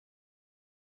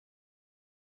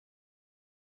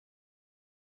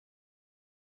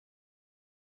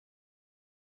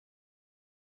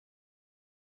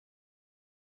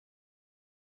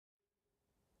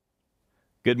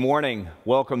Good morning.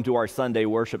 Welcome to our Sunday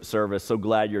worship service. So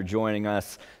glad you're joining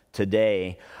us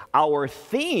today. Our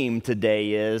theme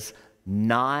today is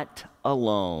not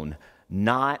alone,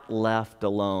 not left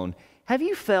alone. Have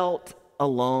you felt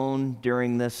alone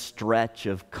during this stretch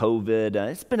of COVID?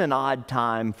 It's been an odd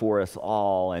time for us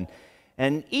all.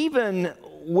 And even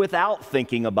without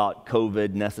thinking about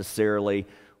COVID necessarily,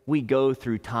 we go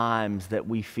through times that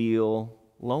we feel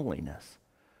loneliness.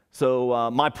 So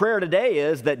my prayer today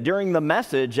is that during the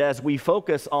message, as we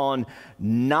focus on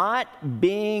not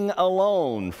being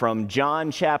alone from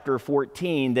John chapter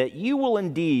 14, that you will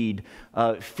indeed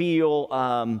feel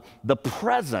the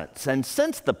presence and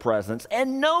sense the presence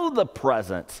and know the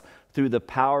presence through the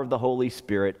power of the Holy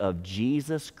Spirit of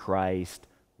Jesus Christ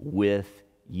with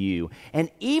you.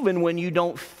 And even when you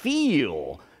don't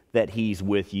feel that He's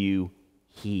with you,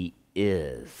 He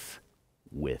is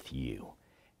with you.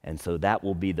 And so that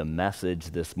will be the message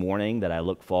this morning that I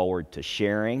look forward to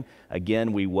sharing.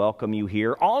 Again, we welcome you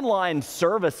here. Online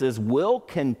services will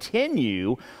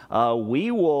continue. We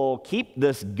will keep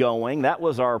this going. That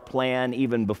was our plan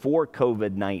even before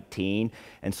COVID-19.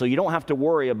 And so you don't have to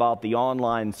worry about the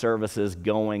online services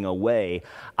going away.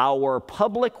 Our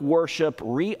public worship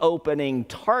reopening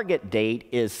target date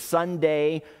is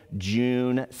Sunday,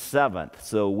 June 7th.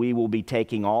 So we will be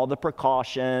taking all the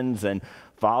precautions and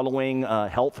following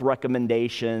health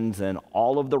recommendations and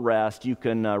all of the rest. You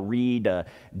can read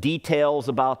details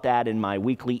about that in my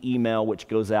weekly email, which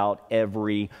goes out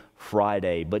every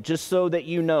Friday. But just so that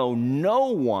you know, no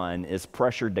one is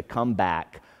pressured to come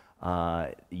back.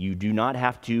 You do not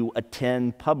have to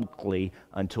attend publicly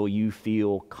until you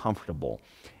feel comfortable.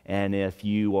 And if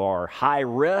you are high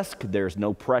risk, there's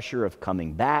no pressure of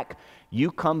coming back. You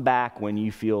come back when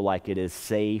you feel like it is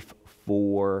safe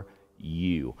for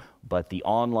you. But the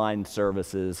online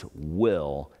services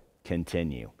will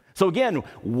continue. So again,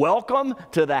 welcome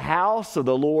to the house of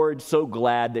the Lord. So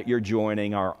glad that you're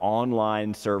joining our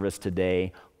online service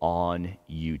today on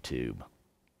YouTube.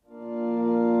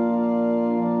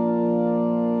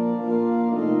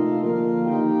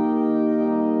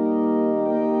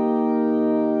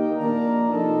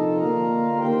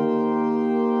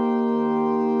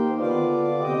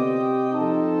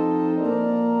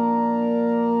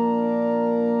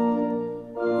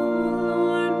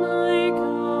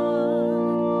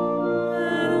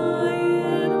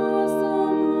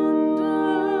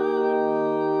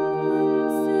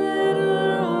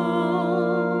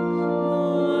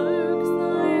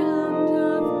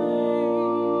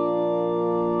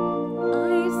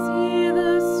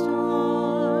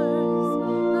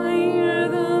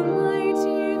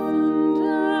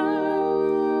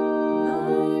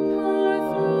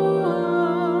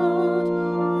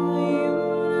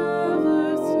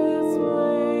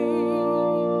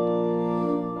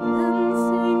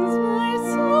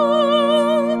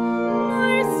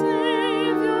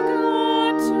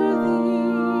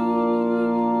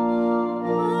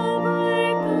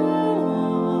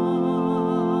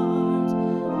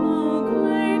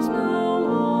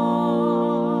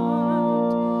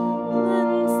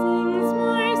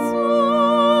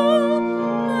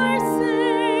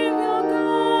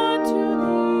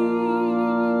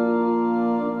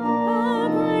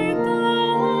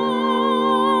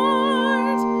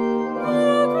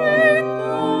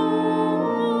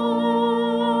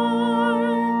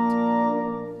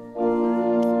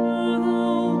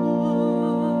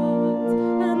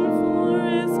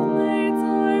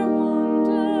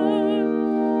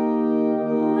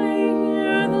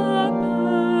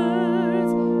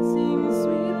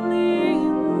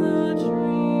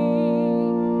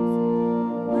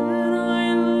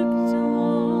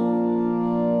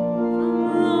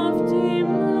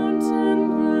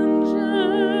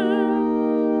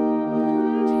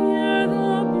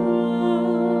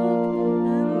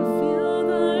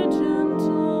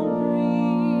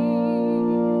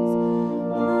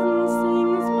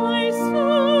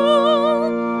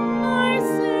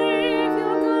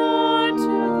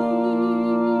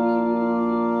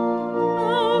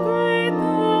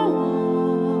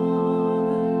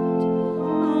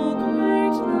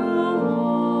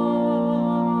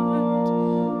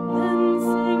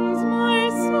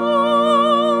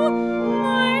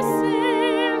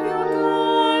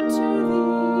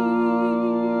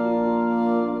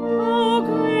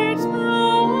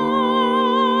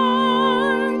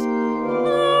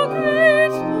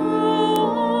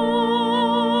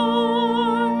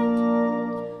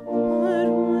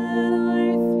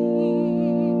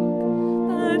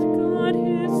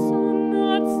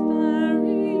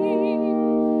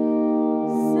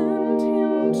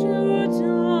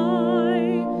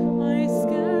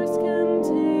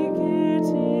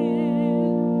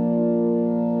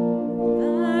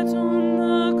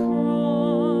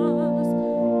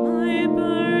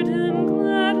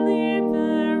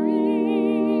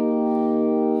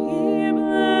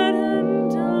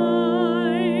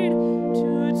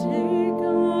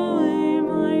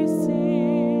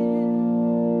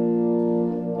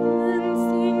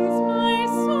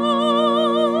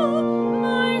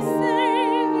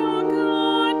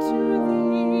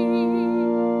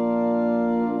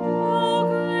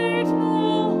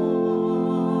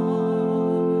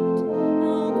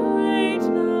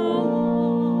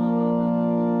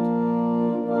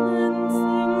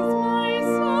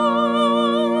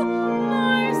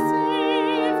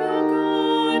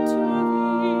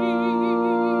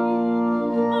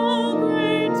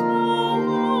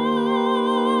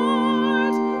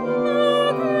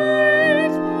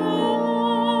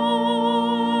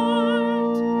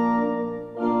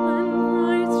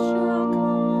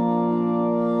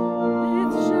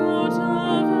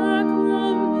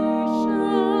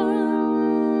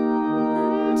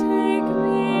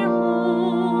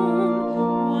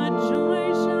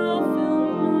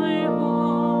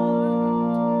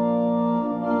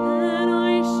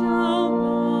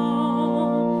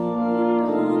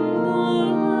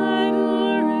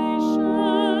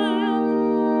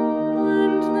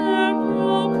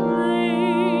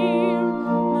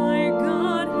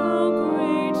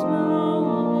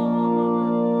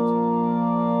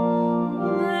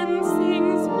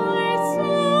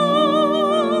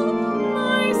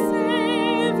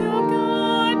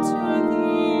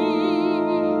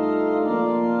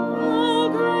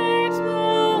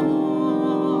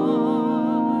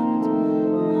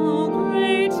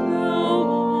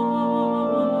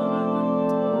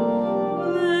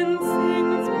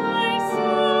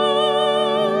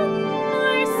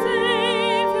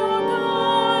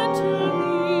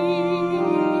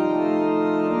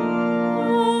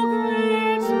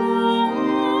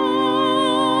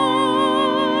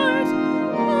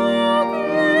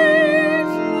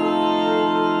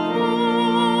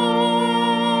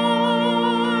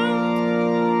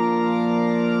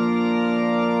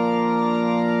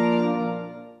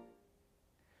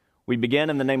 We begin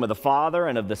in the name of the Father,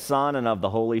 and of the Son, and of the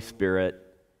Holy Spirit.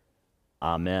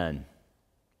 Amen.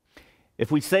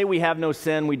 If we say we have no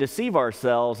sin, we deceive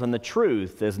ourselves, and the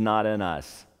truth is not in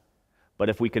us. But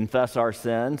if we confess our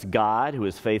sins, God, who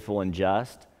is faithful and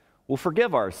just, will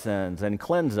forgive our sins and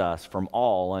cleanse us from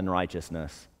all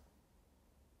unrighteousness.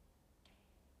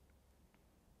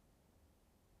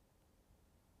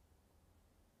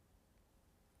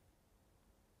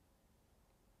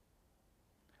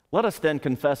 Let us then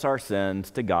confess our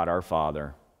sins to God our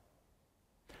Father.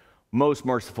 Most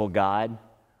merciful God,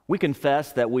 we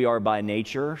confess that we are by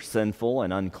nature sinful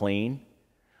and unclean.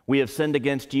 We have sinned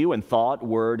against you in thought,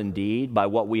 word, and deed, by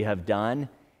what we have done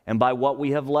and by what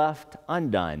we have left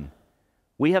undone.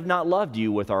 We have not loved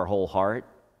you with our whole heart.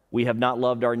 We have not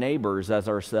loved our neighbors as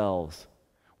ourselves.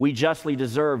 We justly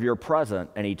deserve your present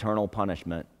and eternal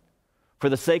punishment. For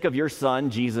the sake of your Son,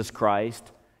 Jesus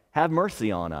Christ, have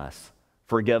mercy on us.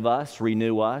 Forgive us,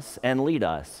 renew us, and lead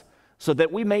us, so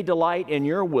that we may delight in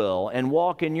your will and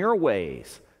walk in your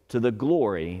ways to the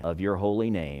glory of your holy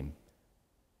name.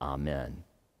 Amen.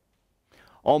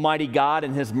 Almighty God,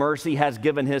 in his mercy, has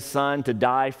given his Son to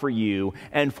die for you,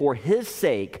 and for his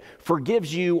sake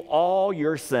forgives you all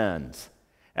your sins.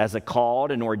 As a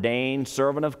called and ordained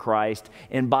servant of Christ,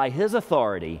 and by his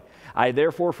authority, I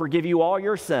therefore forgive you all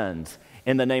your sins,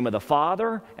 in the name of the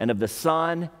Father, and of the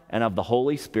Son, and of the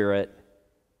Holy Spirit.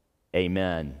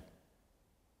 Amen.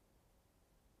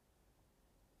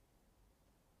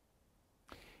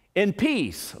 In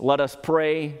peace, let us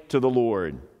pray to the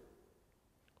Lord.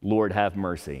 Lord, have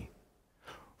mercy.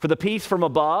 For the peace from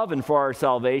above and for our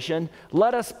salvation,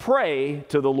 let us pray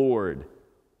to the Lord.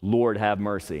 Lord, have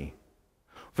mercy.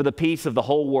 For the peace of the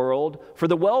whole world, for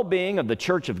the well-being of the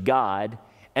church of God,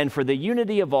 and for the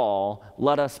unity of all,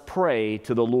 let us pray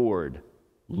to the Lord.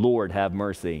 Lord, have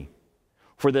mercy.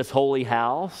 For this holy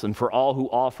house and for all who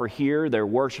offer here their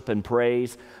worship and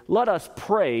praise, let us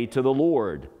pray to the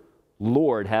Lord.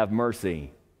 Lord, have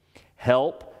mercy.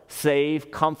 Help,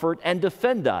 save, comfort, and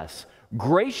defend us,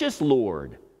 gracious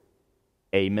Lord.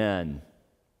 Amen.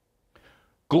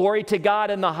 Glory to God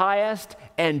in the highest,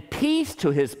 and peace to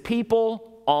his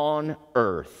people on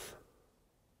earth.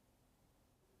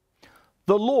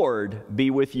 The Lord be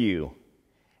with you,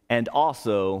 and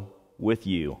also with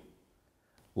you.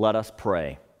 Let us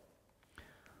pray.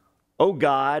 O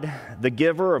God, the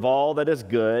giver of all that is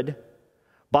good,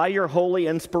 by your holy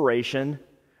inspiration,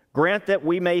 grant that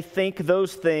we may think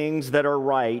those things that are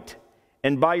right,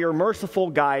 and by your merciful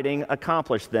guiding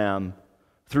accomplish them.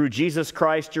 Through Jesus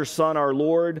Christ, your Son, our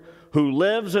Lord, who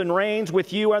lives and reigns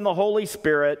with you and the Holy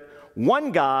Spirit,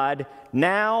 one God,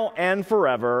 now and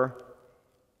forever.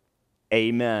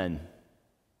 Amen.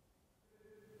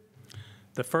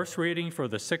 The first reading for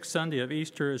the sixth Sunday of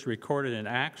Easter is recorded in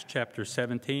Acts chapter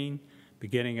 17,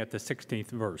 beginning at the 16th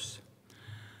verse.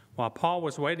 While Paul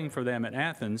was waiting for them at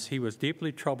Athens, he was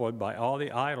deeply troubled by all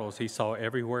the idols he saw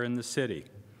everywhere in the city.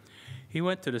 He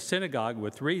went to the synagogue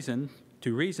to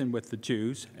reason with the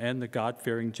Jews and the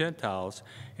God-fearing Gentiles,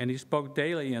 and he spoke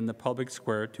daily in the public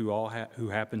square to all who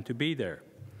happened to be there.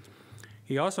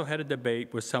 He also had a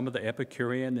debate with some of the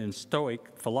Epicurean and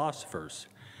Stoic philosophers.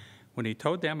 When he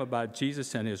told them about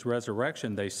Jesus and his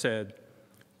resurrection, they said,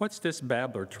 "What's this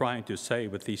babbler trying to say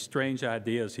with these strange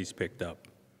ideas he's picked up?"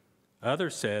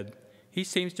 Others said, "He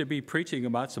seems to be preaching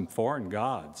about some foreign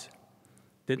gods."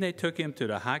 Then they took him to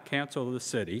the high council of the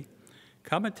city.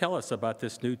 "Come and tell us about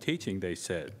this new teaching," they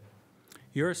said.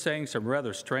 "You're saying some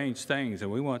rather strange things,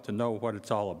 and we want to know what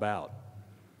it's all about."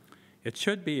 It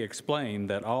should be explained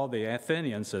that all the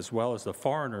Athenians, as well as the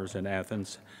foreigners in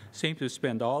Athens, seem to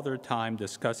spend all their time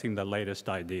discussing the latest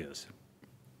ideas.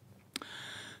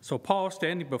 So Paul,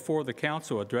 standing before the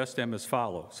council, addressed them as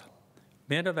follows: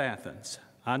 "Men of Athens,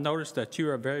 I noticed that you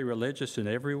are very religious in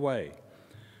every way.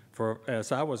 For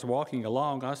as I was walking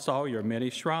along, I saw your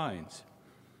many shrines.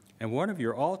 And one of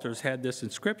your altars had this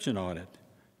inscription on it: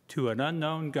 'To an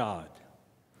unknown God.'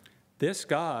 This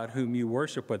God, whom you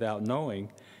worship without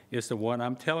knowing, is the one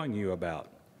I'm telling you about.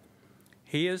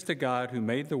 He is the God who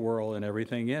made the world and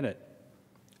everything in it.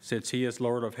 Since he is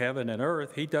Lord of heaven and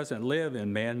earth, he doesn't live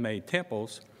in man-made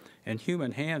temples, and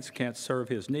human hands can't serve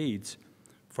his needs,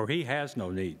 for he has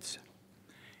no needs.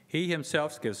 He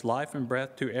himself gives life and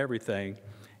breath to everything,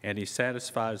 and he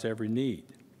satisfies every need.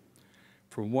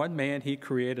 From one man he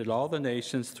created all the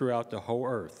nations throughout the whole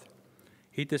earth.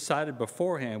 He decided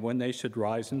beforehand when they should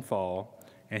rise and fall,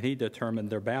 and he determined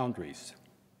their boundaries.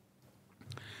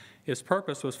 His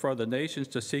purpose was for the nations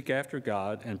to seek after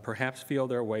God and perhaps feel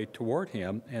their way toward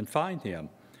him and find him,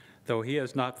 though he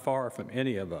is not far from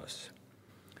any of us.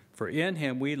 For in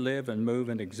him we live and move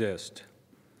and exist.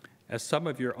 As some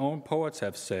of your own poets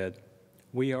have said,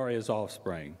 we are his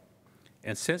offspring.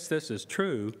 And since this is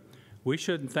true, we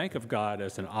shouldn't think of God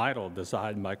as an idol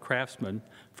designed by craftsmen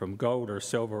from gold or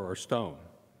silver or stone.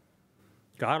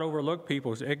 God overlooked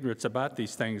people's ignorance about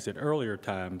these things in earlier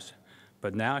times,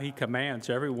 but now he commands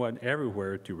everyone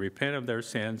everywhere to repent of their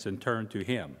sins and turn to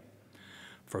him.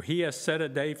 For he has set a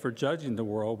day for judging the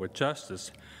world with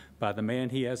justice by the man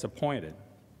he has appointed.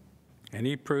 And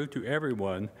he proved to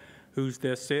everyone whose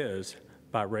this is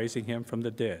by raising him from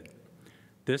the dead.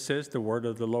 This is the word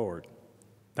of the Lord.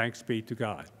 Thanks be to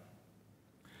God.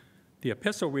 The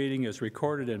epistle reading is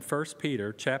recorded in 1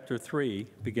 Peter chapter 3,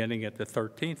 beginning at the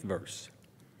 13th verse.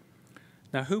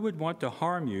 Now, who would want to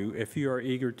harm you if you are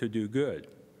eager to do good?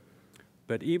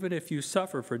 But even if you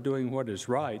suffer for doing what is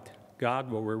right, God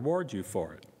will reward you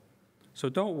for it. So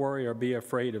don't worry or be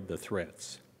afraid of the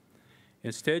threats.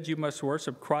 Instead, you must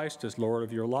worship Christ as Lord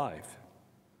of your life.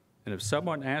 And if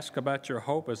someone asks about your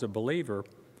hope as a believer,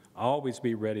 always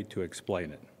be ready to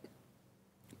explain it.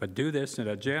 But do this in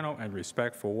a gentle and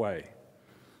respectful way.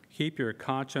 Keep your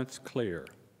conscience clear.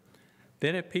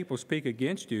 Then if people speak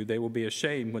against you, they will be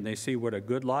ashamed when they see what a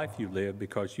good life you live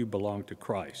because you belong to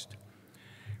Christ.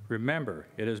 Remember,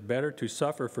 it is better to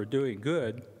suffer for doing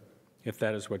good, if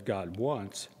that is what God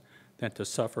wants, than to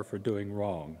suffer for doing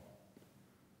wrong.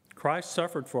 Christ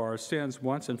suffered for our sins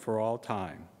once and for all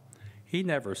time. He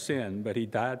never sinned, but he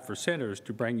died for sinners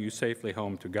to bring you safely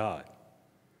home to God.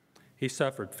 He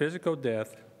suffered physical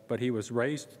death, but he was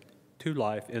raised to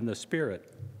life in the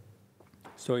Spirit.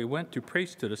 So he went to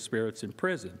preach to the spirits in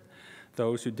prison,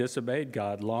 those who disobeyed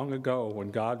God long ago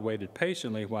when God waited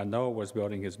patiently while Noah was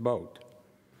building his boat.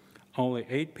 Only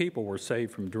 8 people were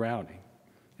saved from drowning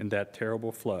in that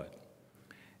terrible flood.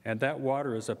 And that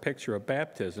water is a picture of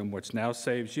baptism, which now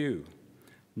saves you,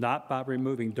 not by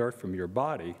removing dirt from your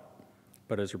body,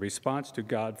 but as a response to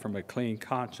God from a clean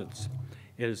conscience.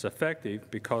 It is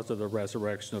effective because of the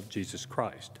resurrection of Jesus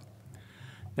Christ.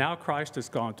 Now Christ has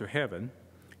gone to heaven.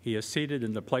 He is seated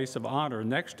in the place of honor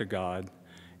next to God,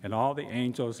 and all the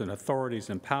angels and authorities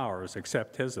and powers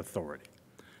accept his authority.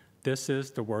 This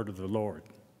is the word of the Lord.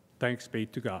 Thanks be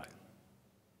to God.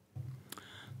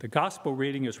 The gospel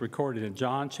reading is recorded in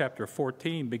John chapter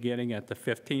 14, beginning at the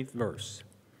 15th verse.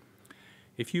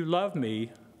 If you love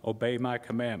me, obey my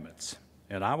commandments,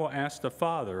 and I will ask the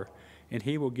Father, and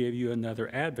he will give you another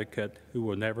advocate who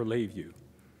will never leave you.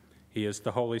 He is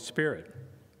the Holy Spirit,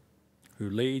 who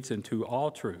leads into all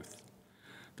truth.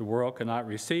 The world cannot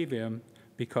receive him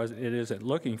because it isn't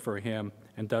looking for him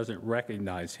and doesn't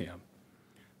recognize him.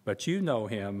 But you know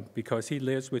him because he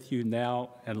lives with you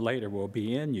now and later will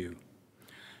be in you.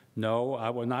 No, I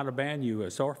will not abandon you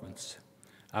as orphans.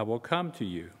 I will come to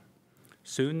you.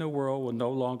 Soon the world will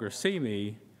no longer see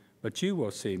me, but you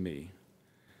will see me.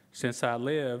 Since I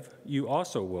live, you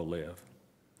also will live.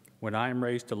 When I am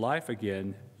raised to life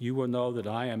again, you will know that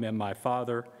I am in my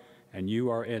Father, and you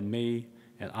are in me,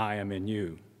 and I am in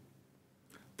you.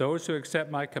 Those who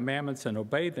accept my commandments and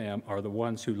obey them are the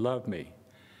ones who love me.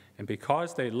 And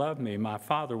because they love me, my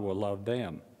Father will love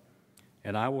them.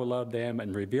 And I will love them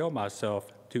and reveal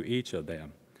myself to each of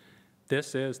them.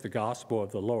 This is the gospel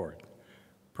of the Lord.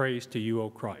 Praise to you, O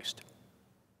Christ.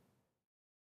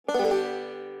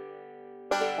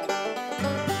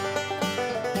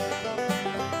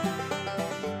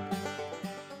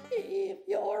 If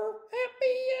you're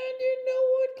happy and you know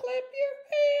it, clap your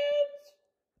hands.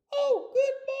 Oh,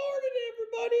 good morning,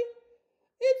 everybody.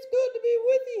 It's good to be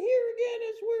with you here again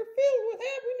as we're filled with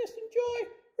happiness and joy,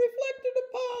 reflecting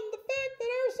upon the fact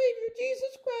that our Savior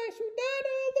Jesus Christ, who died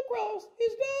on the cross,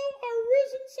 is now our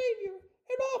risen Savior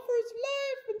and offers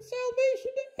life and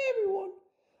salvation to everyone.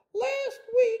 Last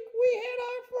week we had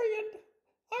our friend,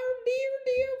 our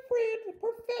dear friend,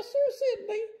 Professor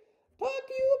Sidney, talk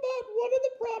to you about one of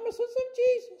the promises of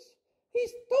Jesus.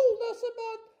 He's told us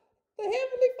about the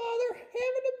Heavenly Father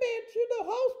having a mansion, a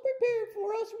house prepared for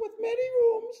us with many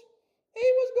rooms. He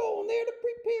was going there to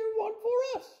prepare one for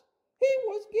us. He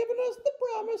was giving us the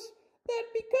promise that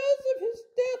because of his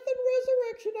death and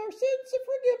resurrection, our sins are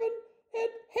forgiven,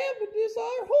 and heaven is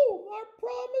our home, our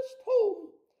promised home.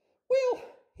 Well,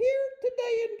 here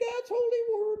today in God's holy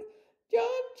word,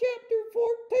 John chapter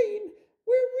 14,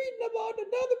 we're reading about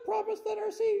another promise that our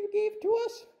Savior gave to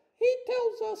us. He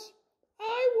tells us,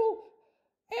 I will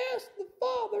ask the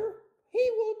Father, he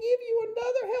will give you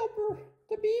another helper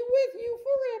to be with you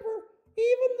forever,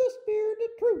 even the Spirit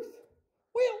of truth.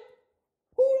 Well,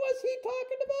 who was he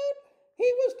talking about?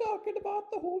 He was talking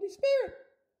about the Holy Spirit.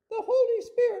 The Holy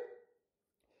Spirit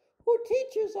who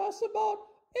teaches us about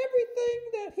everything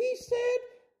that he said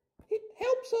It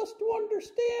helps us to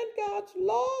understand God's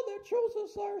law that shows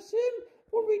us our sin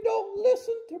when we don't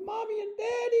listen to mommy and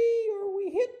daddy, or we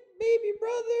hit baby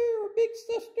brother or big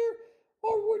sister,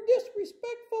 or we're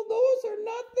disrespectful. Those are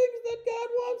not things that God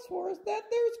wants for us. That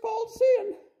there is called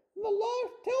sin. And the law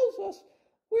tells us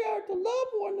we are to love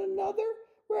one another.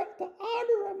 We're to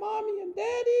honor our mommy and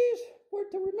daddies.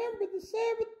 We're to remember the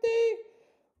Sabbath day.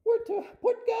 We're to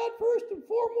put God first and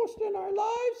foremost in our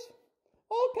lives.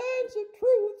 All kinds of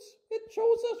truths. It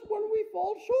shows us when we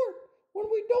fall short,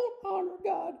 when we don't honor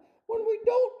God, when we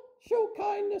don't show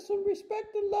kindness and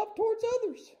respect and love towards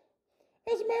others.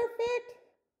 As a matter of fact,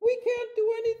 we can't do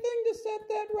anything to set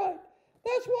that right.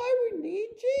 That's why we need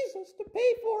Jesus to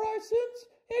pay for our sins,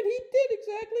 and he did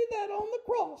exactly that on the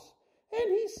cross. And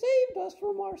he saved us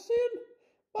from our sin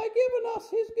by giving us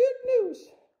his good news,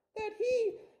 that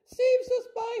he saves us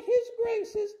by his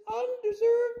grace, his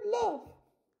undeserved love.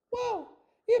 Wow,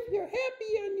 if you're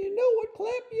happy and you know it,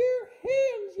 clap your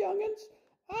hands, young'uns.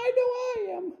 I know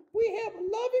I am. We have a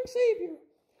loving Savior.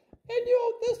 And you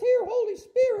know, this here Holy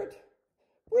Spirit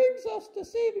brings us to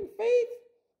saving faith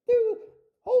through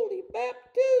holy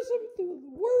baptism, through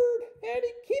the Word, and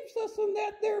he keeps us in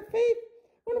that there faith.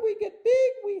 When we get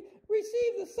big, we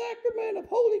receive the sacrament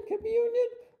of Holy Communion,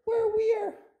 where we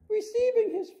are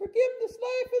receiving his forgiveness,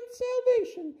 life, and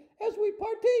salvation as we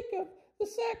partake of the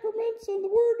sacraments and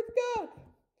the Word of God.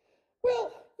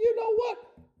 Well, you know what?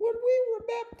 When we were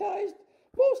baptized,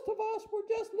 most of us were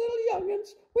just little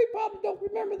young'uns. We probably don't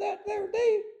remember that there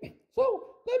day. So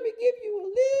let me give you a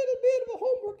little bit of a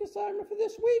homework assignment for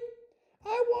this week.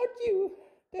 I want you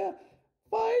to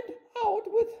find out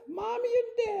with mommy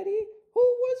and daddy who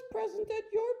was present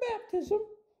at your baptism,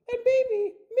 and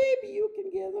maybe you can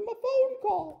give them a phone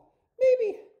call.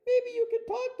 Maybe you can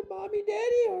talk to mommy,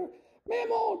 daddy, or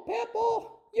mama and papa,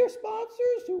 your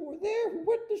sponsors who were there, who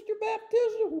witnessed your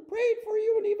baptism, who prayed for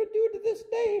you, and even do to this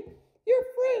day. Your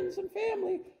friends and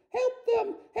family, have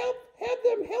them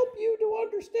help you to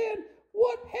understand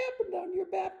what happened on your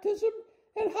baptism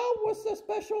and how was the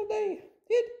special day.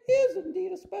 It is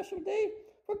indeed a special day,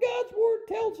 for God's word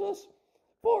tells us,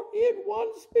 for in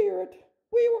one Spirit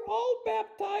we were all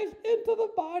baptized into the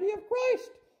body of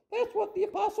Christ. That's what the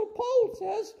Apostle Paul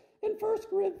says in 1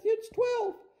 Corinthians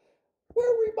 12.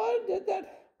 We're reminded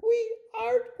that we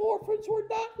aren't orphans, we're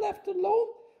not left alone.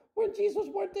 When Jesus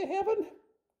went to heaven,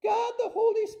 God the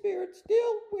Holy Spirit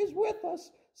still is with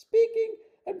us, speaking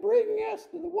and bringing us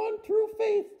to the one true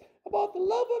faith about the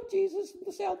love of Jesus and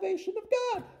the salvation of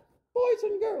God. Boys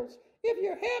and girls, if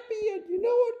you're happy and you know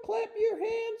it, clap your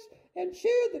hands and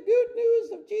share the good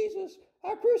news of Jesus,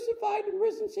 our crucified and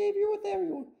risen Savior, with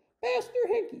everyone. Pastor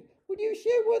Henke, would you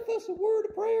share with us a word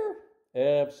of prayer?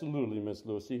 Absolutely, Miss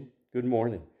Lucy. Good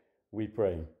morning. We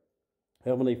pray.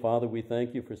 Heavenly Father, we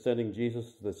thank you for sending Jesus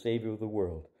as the Savior of the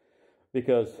world,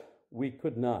 because we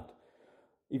could not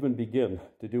even begin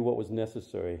to do what was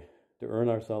necessary to earn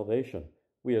our salvation.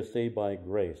 We are saved by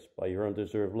grace, by your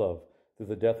undeserved love, through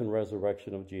the death and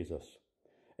resurrection of Jesus.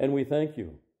 And we thank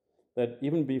you that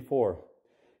even before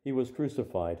he was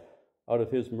crucified, out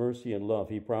of his mercy and love,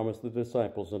 he promised the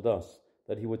disciples and us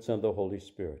that he would send the Holy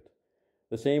Spirit,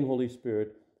 the same Holy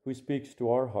Spirit who speaks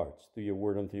to our hearts through your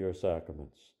word and through your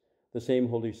sacraments, the same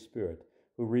Holy Spirit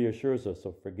who reassures us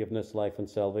of forgiveness, life, and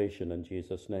salvation in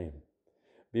Jesus' name.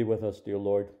 Be with us, dear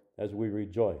Lord, as we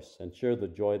rejoice and share the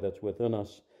joy that's within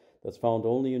us, that's found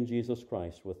only in Jesus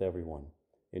Christ, with everyone.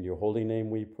 In your holy name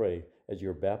we pray, as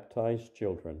your baptized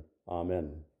children.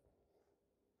 Amen.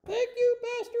 Thank you,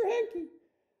 Pastor Henke.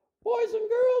 Boys and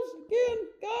girls, again,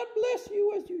 God bless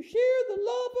you as you share the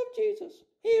love of Jesus.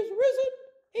 He is risen.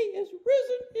 He is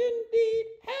risen indeed.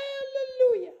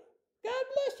 Hallelujah. God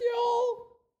bless you all.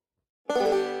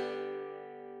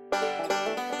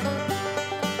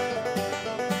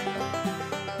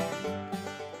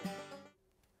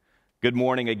 Good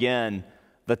morning again.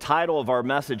 The title of our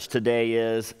message today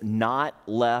is Not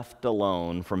Left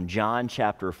Alone, from John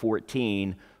chapter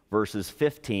 14, verses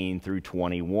 15 through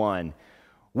 21.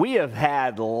 We have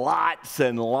had lots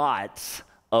and lots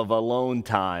of alone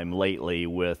time lately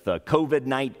with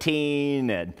COVID-19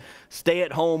 and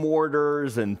stay-at-home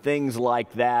orders and things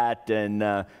like that.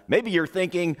 And maybe you're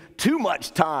thinking too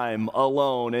much time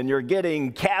alone and you're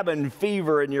getting cabin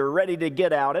fever and you're ready to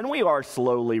get out. And we are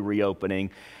slowly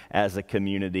reopening as a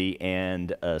community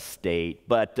and a state.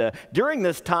 But during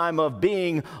this time of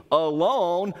being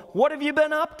alone, what have you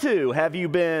been up to? Have you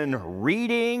been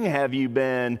reading? Have you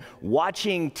been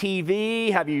watching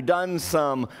TV? Have you done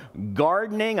some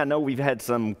gardening? gardening? I know we've had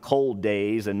some cold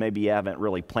days and maybe you haven't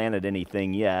really planted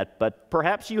anything yet, but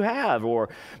perhaps you have. Or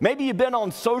maybe you've been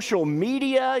on social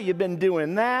media, you've been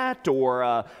doing that.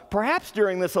 Or perhaps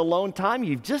during this alone time,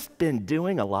 you've just been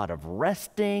doing a lot of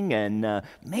resting and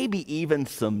maybe even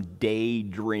some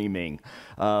daydreaming.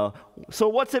 So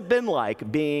what's it been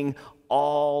like being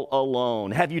all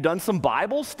alone? Have you done some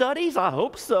Bible studies? I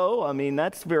hope so. I mean,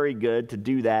 that's very good to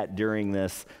do that during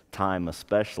this time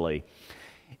especially.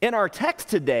 In our text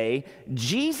today,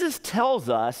 Jesus tells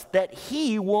us that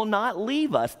he will not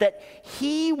leave us, that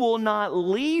he will not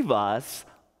leave us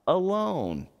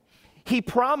alone. He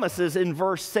promises in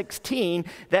verse 16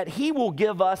 that he will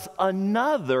give us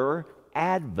another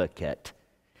advocate.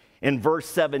 In verse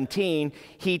 17,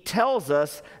 he tells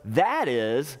us that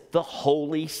is the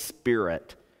Holy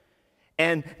Spirit.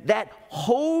 And that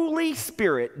Holy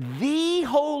Spirit, the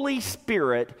Holy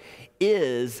Spirit,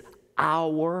 is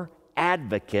our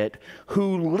advocate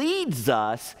who leads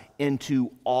us into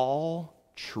all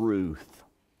truth.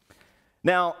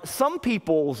 Now, some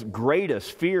people's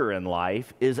greatest fear in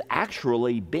life is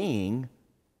actually being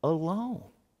alone.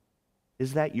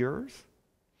 Is that yours?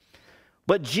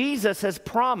 But Jesus has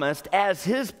promised, as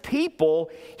his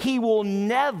people, he will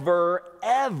never,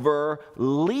 ever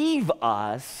leave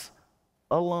us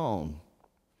alone.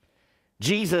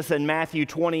 Jesus in Matthew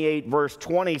 28, verse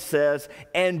 20 says,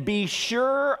 "And be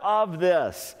sure of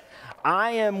this,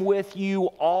 I am with you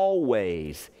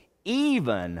always,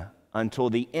 even until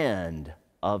the end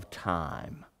of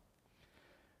time."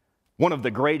 One of the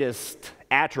greatest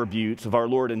attributes of our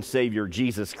Lord and Savior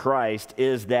Jesus Christ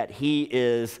is that he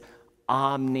is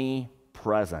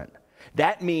omnipresent.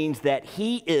 That means that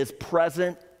he is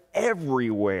present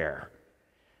everywhere.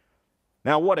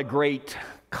 Now, what a great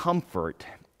comfort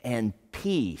and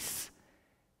peace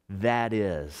that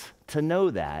is, to know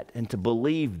that and to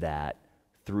believe that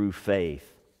through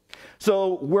faith.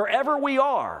 So wherever we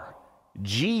are,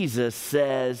 Jesus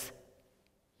says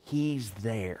he's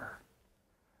there.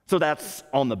 So that's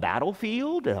on the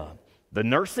battlefield, the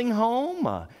nursing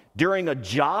home, during a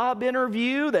job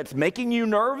interview that's making you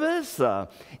nervous,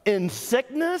 in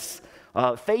sickness,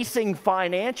 facing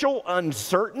financial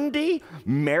uncertainty,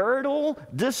 marital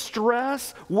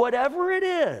distress, whatever it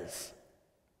is.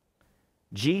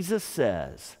 Jesus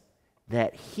says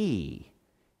that he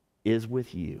is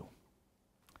with you.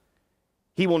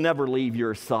 He will never leave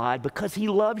your side because he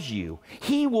loves you.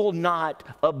 He will not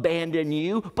abandon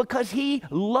you because he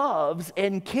loves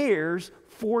and cares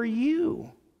for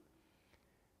you.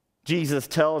 Jesus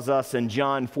tells us in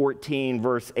John 14,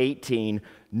 verse 18,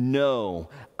 "No,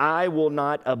 I will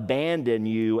not abandon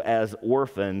you as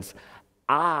orphans.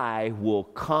 I will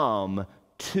come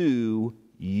to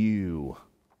you."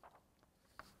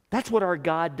 That's what our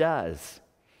God does.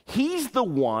 He's the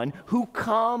one who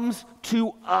comes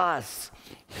to us.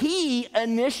 He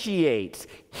initiates.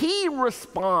 He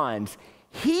responds.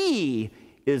 He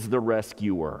is the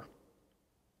rescuer.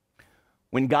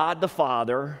 When God the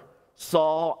Father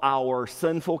saw our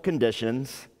sinful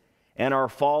conditions and our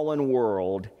fallen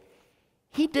world,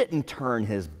 he didn't turn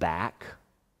his back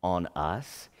on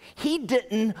us. He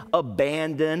didn't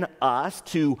abandon us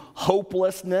to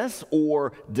hopelessness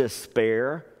or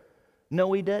despair.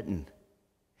 No, he didn't.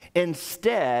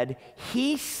 Instead,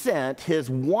 he sent his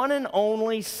one and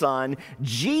only Son,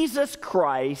 Jesus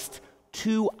Christ,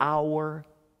 to our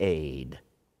aid.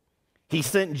 He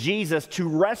sent Jesus to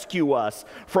rescue us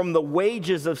from the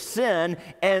wages of sin,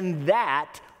 and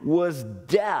that was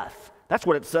death. That's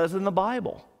what it says in the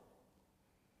Bible.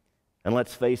 And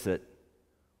let's face it,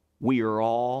 we are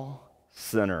all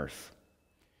sinners.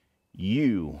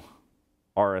 You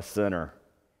are a sinner,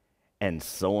 and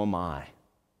so am I.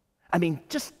 I mean,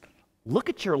 just look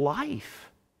at your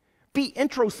life. Be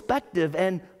introspective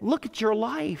and look at your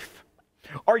life.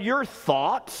 Are your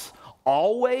thoughts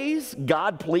always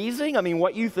God-pleasing? I mean,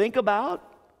 what you think about?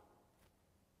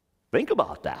 Think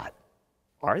about that.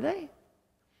 Are they?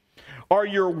 Are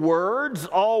your words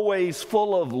always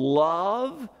full of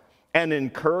love and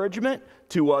encouragement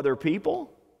to other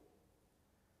people?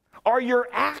 Are your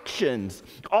actions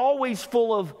always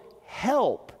full of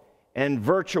help and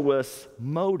virtuous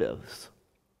motives?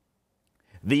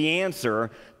 The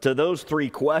answer to those three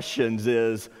questions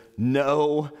is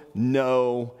no,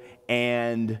 no,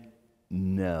 and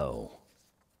no.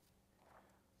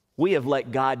 We have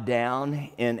let God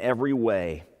down in every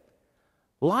way.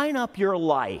 Line up your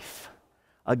life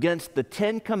against the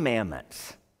 10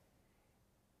 Commandments,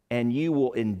 and you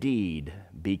will indeed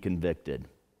be convicted.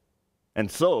 And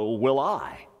so will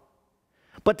I.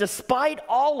 But despite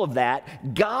all of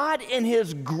that, God in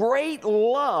his great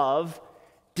love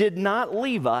did not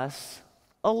leave us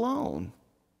alone.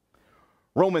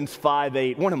 Romans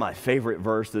 5:8, one of my favorite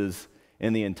verses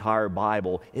in the entire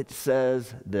Bible, it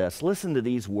says this. Listen to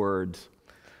these words.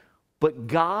 But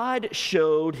God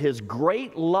showed his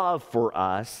great love for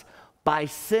us by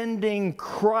sending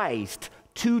Christ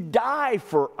to die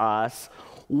for us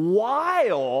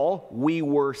while we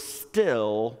were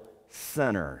still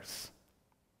sinners.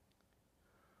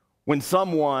 When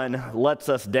someone lets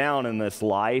us down in this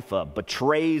life,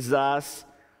 betrays us,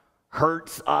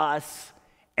 hurts us,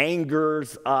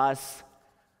 angers us,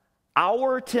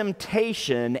 our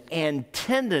temptation and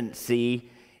tendency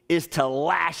is to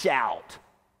lash out.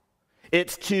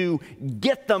 It's to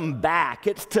get them back.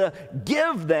 It's to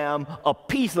give them a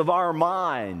piece of our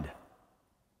mind.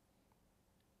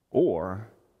 Or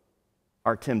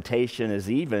our temptation is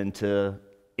even to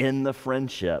end the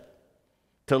friendship,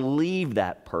 to leave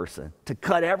that person, to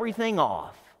cut everything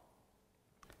off.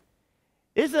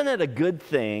 Isn't it a good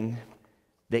thing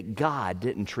that God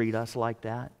didn't treat us like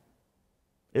that?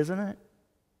 Isn't it?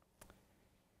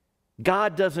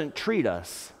 God doesn't treat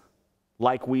us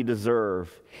like we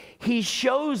deserve. He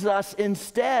shows us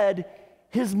instead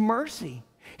his mercy.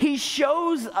 He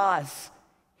shows us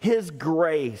his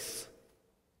grace.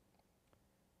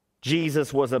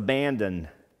 Jesus was abandoned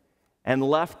and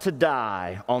left to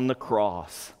die on the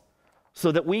cross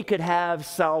so that we could have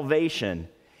salvation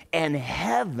and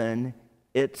heaven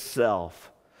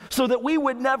itself, so that we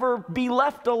would never be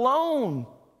left alone.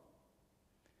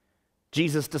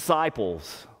 Jesus'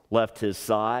 disciples left his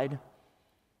side.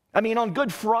 On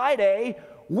Good Friday,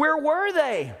 where were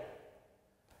they?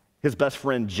 His best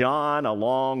friend John,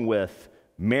 along with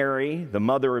Mary, the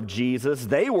mother of Jesus,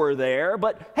 they were there.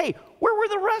 But hey, where were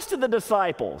the rest of the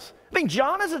disciples?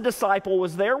 John as a disciple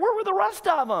was there. Where were the rest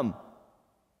of them?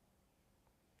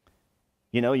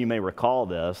 You may recall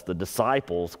this. The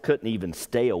disciples couldn't even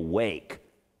stay awake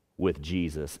with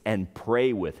Jesus and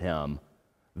pray with him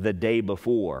the day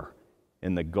before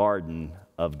in the Garden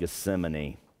of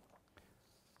Gethsemane.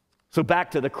 So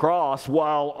back to the cross.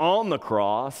 While on the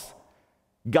cross,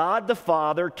 God the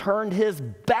Father turned his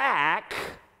back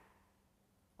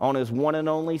on his one and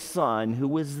only Son who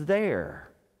was there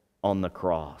on the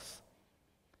cross.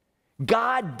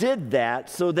 God did that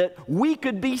so that we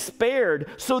could be spared,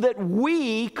 so that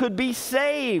we could be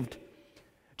saved.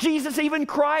 Jesus even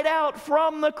cried out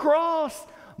from the cross,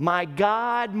 my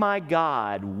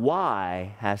God,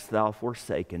 why hast thou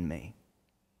forsaken me?"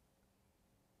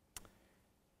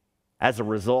 As a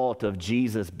result of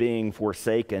Jesus being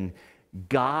forsaken,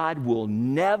 God will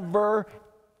never,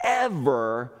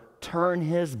 ever turn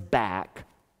his back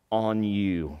on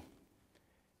you.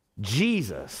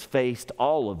 Jesus faced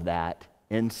all of that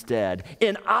instead,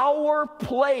 in our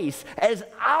place, as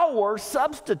our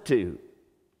substitute.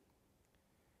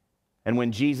 And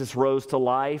when Jesus rose to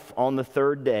life on the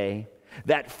third day,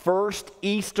 that first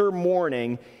Easter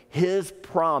morning, his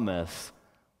promise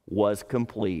was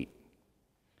complete.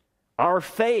 Our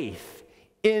faith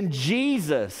in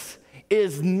Jesus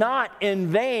is not in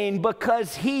vain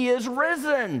because he is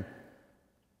risen,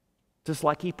 just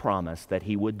like he promised that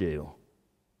he would do.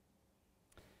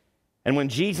 And when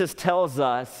Jesus tells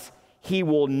us he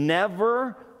will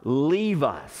never leave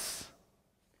us,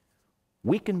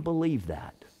 we can believe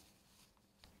that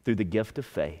through the gift of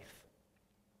faith.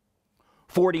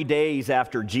 40 days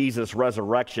after Jesus'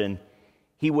 resurrection,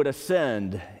 he would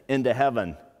ascend into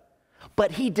heaven.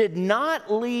 But he did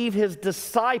not leave his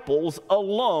disciples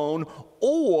alone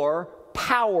or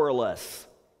powerless.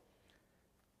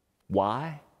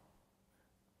 Why?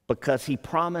 Because he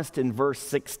promised in verse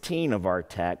 16 of our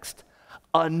text,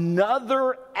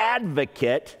 another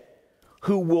advocate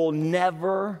who will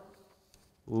never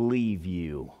leave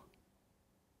you.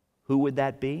 Who would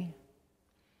that be?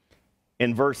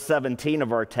 In verse 17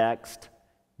 of our text,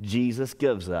 Jesus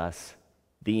gives us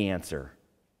the answer.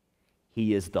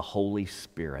 He is the Holy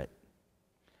Spirit,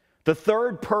 the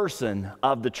third person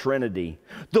of the Trinity,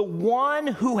 the one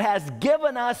who has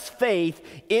given us faith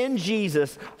in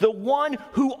Jesus, the one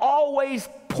who always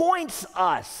points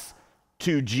us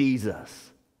to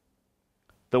Jesus,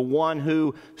 the one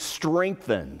who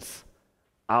strengthens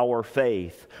our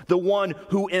faith, the one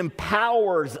who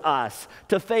empowers us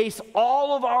to face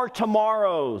all of our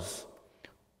tomorrows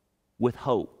with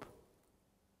hope,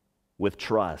 with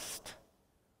trust,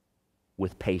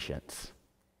 with patience,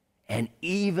 and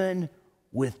even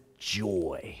with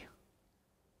joy.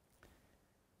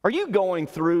 Are you going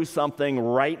through something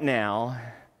right now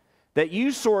that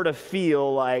you sort of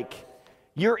feel like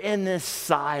you're in this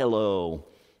silo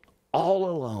all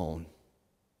alone?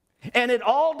 And it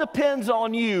all depends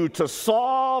on you to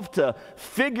solve, to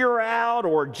figure out,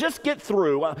 or just get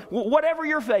through, whatever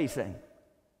you're facing.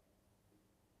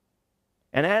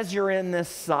 And as you're in this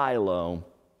silo,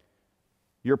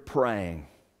 you're praying.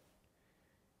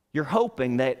 You're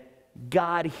hoping that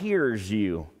God hears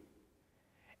you.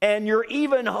 And you're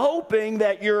even hoping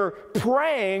that you're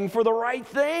praying for the right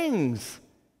things.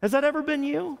 Has that ever been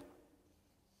you?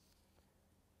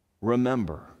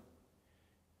 Remember,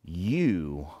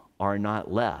 you are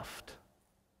not left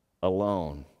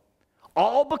alone.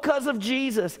 All because of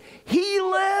Jesus. He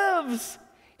lives.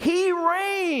 He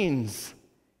reigns.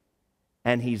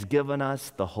 And He's given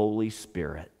us the Holy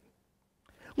Spirit.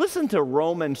 Listen to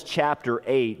Romans chapter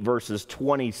 8, verses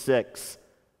 26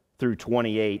 through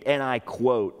 28, and I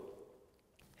quote,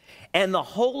 "And the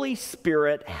Holy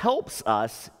Spirit helps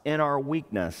us in our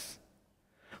weakness.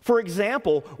 For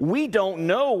example, we don't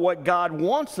know what God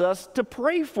wants us to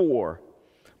pray for,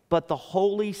 but the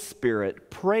Holy Spirit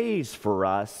prays for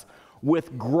us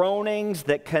with groanings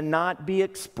that cannot be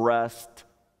expressed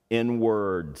in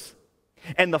words.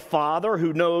 And the Father,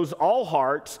 who knows all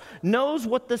hearts, knows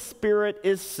what the Spirit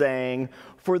is saying,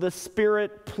 for the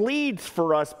Spirit pleads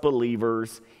for us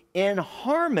believers in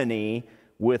harmony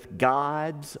with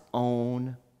God's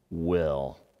own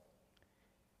will."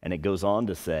 And it goes on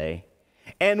to say,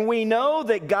 "And we know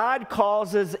that God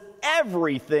causes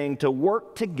everything to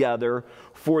work together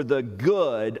for the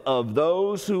good of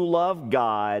those who love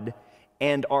God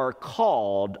and are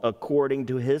called according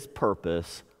to His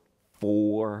purpose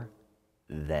for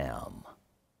them."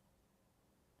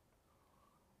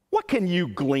 What can you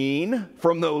glean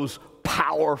from those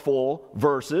powerful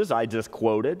verses I just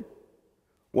quoted?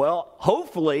 Well,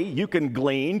 hopefully you can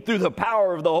glean through the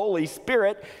power of the Holy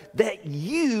Spirit that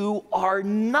you are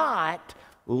not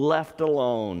left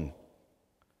alone.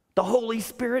 The Holy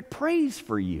Spirit prays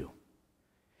for you.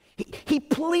 He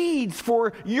pleads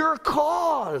for your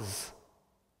cause.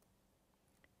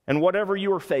 And whatever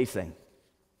you are facing,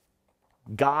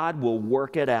 God will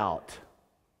work it out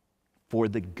for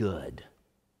the good.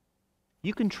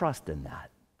 You can trust in that.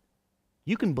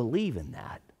 You can believe in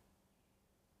that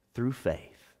through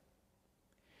faith.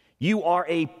 You are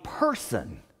a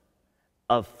person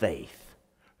of faith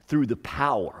through the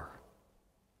power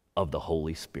of the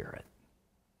Holy Spirit.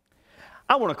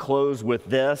 I want to close with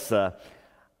this.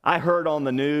 I heard on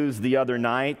the news the other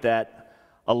night that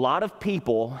a lot of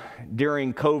people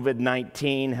during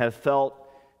COVID-19 have felt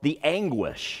the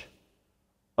anguish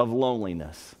of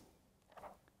loneliness.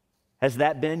 Has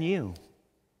that been you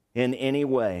in any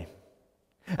way?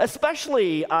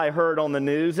 Especially, I heard on the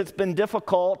news, it's been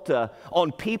difficult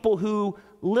on people who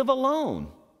live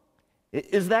alone.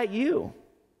 Is that you?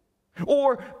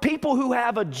 Or people who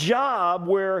have a job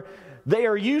where they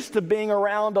are used to being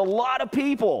around a lot of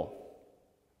people.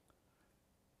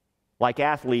 Like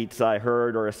athletes, I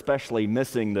heard, are especially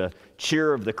missing the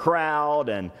cheer of the crowd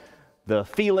and the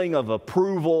feeling of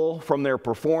approval from their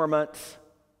performance,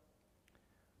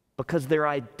 because their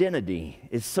identity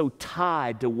is so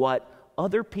tied to what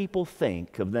other people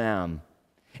think of them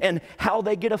and how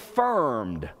they get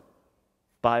affirmed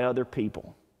by other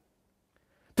people.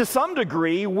 To some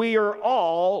degree, we are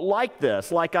all like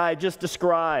this, like I just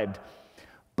described.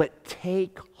 But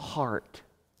take heart.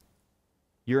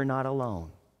 You're not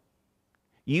alone.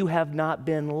 You have not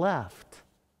been left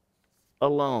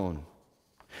alone.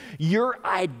 Your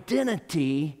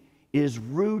identity is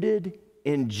rooted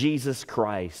in Jesus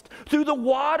Christ. Through the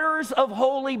waters of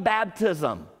holy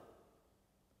baptism,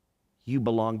 you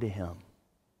belong to Him.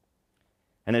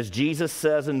 And as Jesus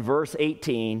says in verse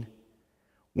 18,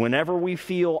 whenever we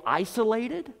feel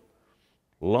isolated,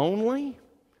 lonely,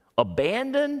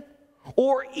 abandoned,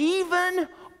 or even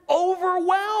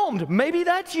overwhelmed, maybe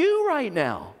that's you right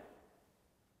now.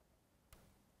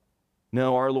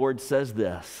 No, our Lord says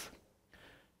this: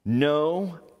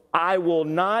 "No, I will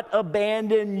not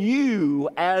abandon you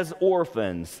as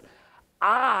orphans.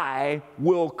 I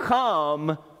will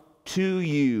come to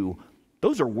you."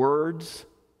 Those are words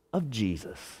of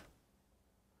Jesus.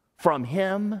 From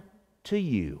Him to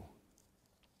you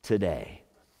today.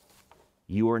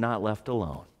 You are not left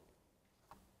alone.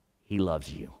 He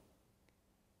loves you.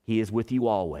 He is with you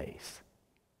always,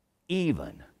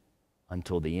 even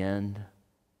until the end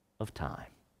of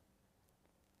time.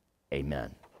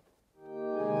 Amen.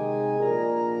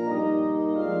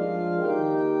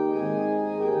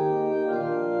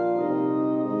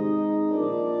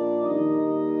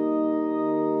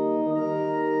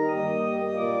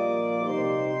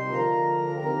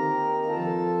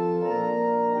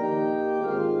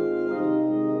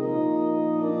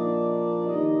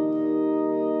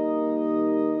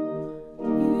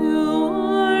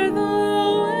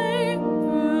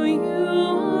 You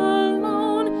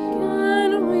alone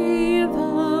can we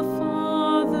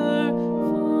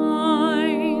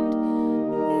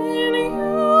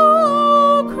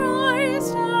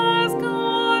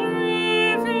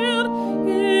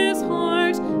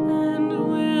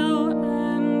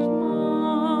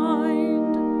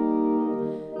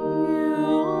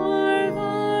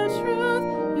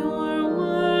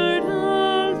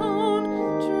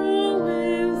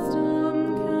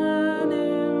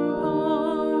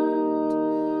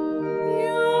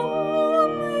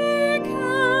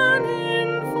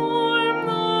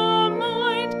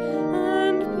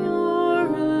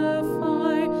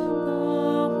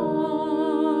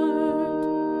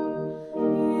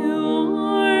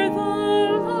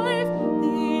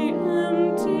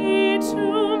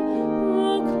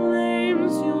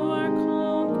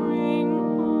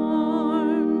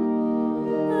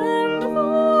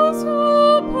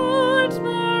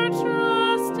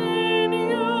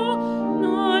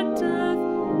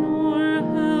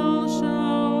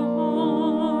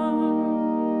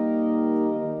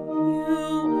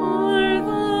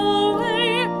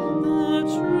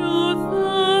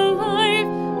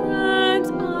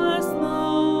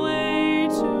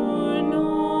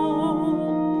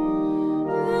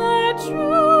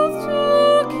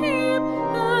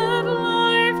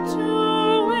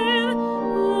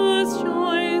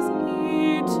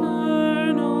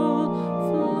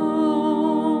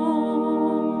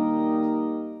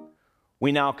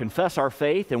We now confess our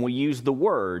faith and we use the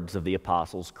words of the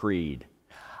Apostles' Creed.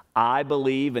 I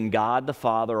believe in God the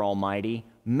Father Almighty,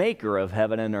 maker of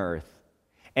heaven and earth,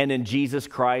 and in Jesus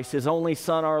Christ, his only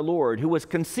Son, our Lord, who was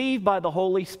conceived by the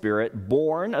Holy Spirit,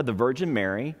 born of the Virgin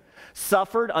Mary,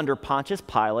 suffered under Pontius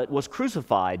Pilate, was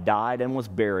crucified, died, and was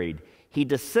buried. He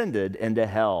descended into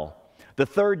hell. The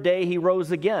third day he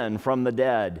rose again from the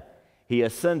dead. He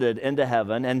ascended into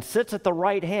heaven and sits at the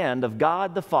right hand of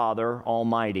God the Father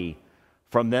Almighty.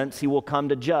 From thence he will come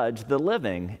to judge the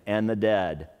living and the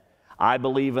dead. I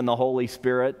believe in the Holy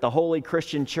Spirit, the holy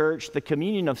Christian church, the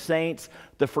communion of saints,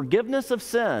 the forgiveness of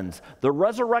sins, the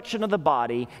resurrection of the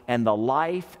body, and the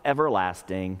life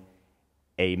everlasting.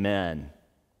 Amen.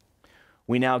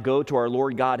 We now go to our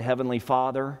Lord God, Heavenly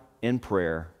Father, in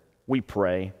prayer. We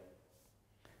pray.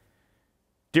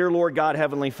 Dear Lord God,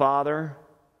 Heavenly Father,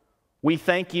 we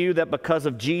thank you that because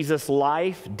of Jesus'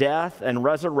 life, death, and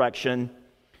resurrection,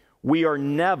 we are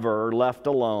never left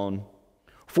alone.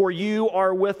 For you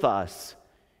are with us.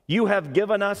 You have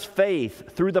given us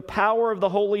faith through the power of the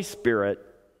Holy Spirit,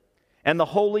 and the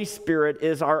Holy Spirit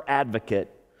is our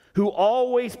advocate, who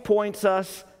always points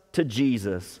us to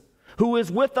Jesus, who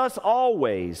is with us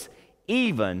always,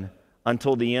 even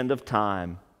until the end of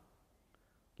time.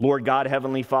 Lord God,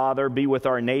 Heavenly Father, be with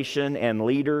our nation and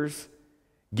leaders.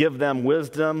 Give them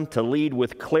wisdom to lead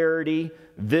with clarity,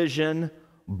 vision,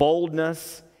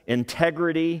 boldness,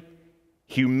 integrity,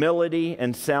 humility,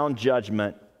 and sound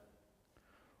judgment.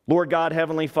 Lord God,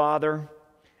 Heavenly Father,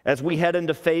 as we head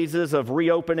into phases of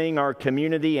reopening our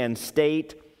community and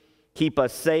state, keep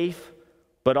us safe,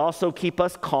 but also keep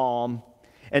us calm,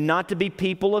 and not to be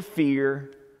people of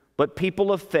fear, but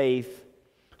people of faith,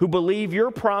 who believe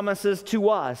your promises to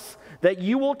us that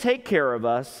you will take care of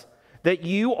us, that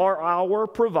you are our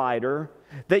provider,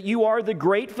 that you are the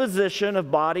great physician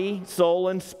of body, soul,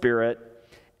 and spirit,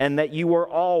 and that you are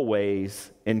always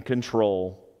in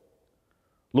control.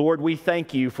 Lord, we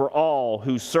thank you for all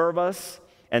who serve us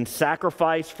and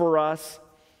sacrifice for us,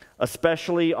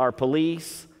 especially our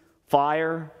police,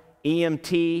 fire,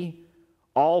 EMT,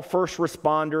 all first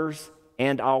responders,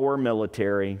 and our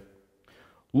military.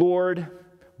 Lord,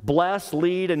 bless,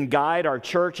 lead, and guide our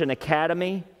church and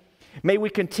academy. May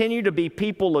we continue to be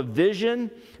people of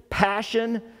vision,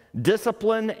 passion,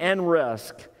 discipline, and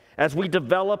risk as we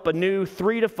develop a new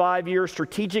 3 to 5 year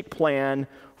strategic plan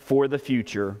for the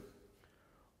future.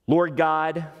 Lord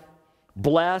God,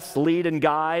 bless, lead, and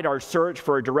guide our search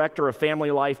for a director of Family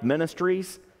Life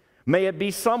Ministries. May it be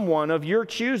someone of your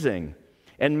choosing,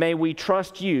 and may we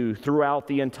trust you throughout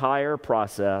the entire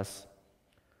process.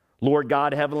 Lord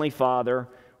God, Heavenly Father,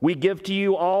 we give to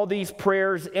you all these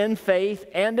prayers in faith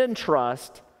and in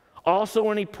trust,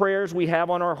 also any prayers we have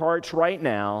on our hearts right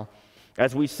now,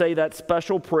 as we say that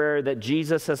special prayer that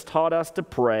Jesus has taught us to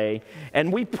pray,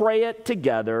 and we pray it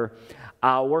together.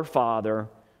 Our Father,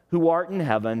 who art in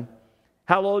heaven,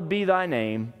 hallowed be thy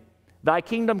name. Thy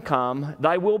kingdom come,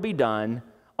 thy will be done,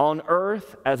 on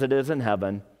earth as it is in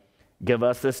heaven. Give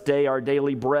us this day our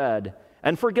daily bread,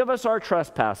 and forgive us our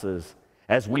trespasses,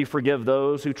 as we forgive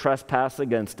those who trespass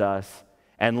against us.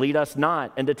 And lead us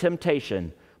not into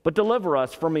temptation, but deliver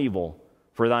us from evil.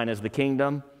 For thine is the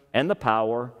kingdom, and the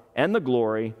power, and the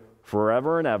glory,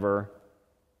 forever and ever.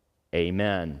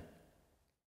 Amen.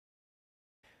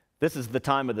 This is the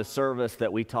time of the service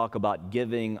that we talk about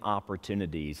giving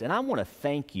opportunities. And I want to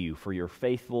thank you for your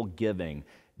faithful giving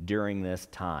during this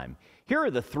time. Here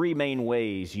are the 3 main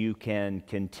ways you can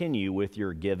continue with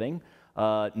your giving.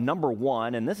 Number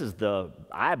one, and this is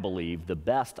I believe, the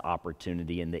best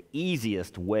opportunity and the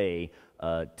easiest way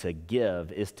to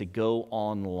give is to go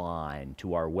online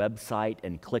to our website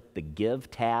and click the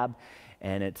Give tab.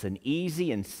 And it's an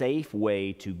easy and safe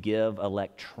way to give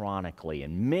electronically.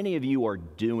 And many of you are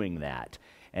doing that,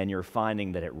 and you're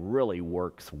finding that it really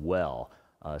works well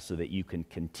so that you can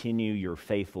continue your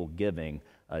faithful giving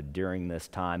during this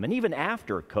time. And even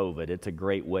after COVID, it's a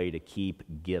great way to keep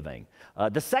giving.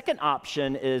 The second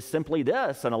option is simply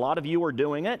this, and a lot of you are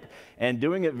doing it, and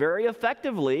doing it very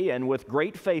effectively and with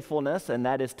great faithfulness, and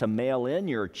that is to mail in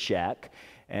your check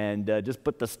and just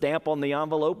put the stamp on the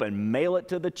envelope and mail it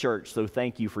to the church. So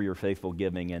thank you for your faithful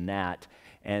giving in that.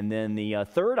 And then the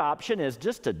third option is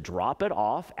just to drop it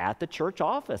off at the church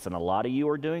office, and a lot of you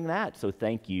are doing that. So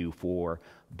thank you for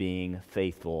being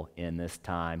faithful in this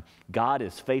time. God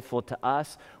is faithful to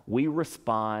us. We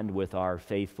respond with our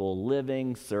faithful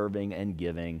living, serving, and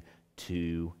giving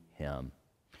to Him.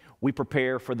 We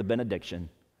prepare for the benediction.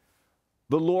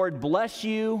 The Lord bless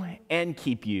you and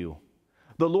keep you.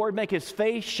 The Lord make His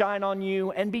face shine on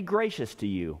you and be gracious to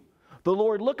you. The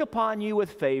Lord look upon you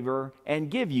with favor and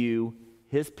give you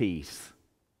His peace.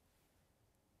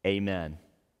 Amen.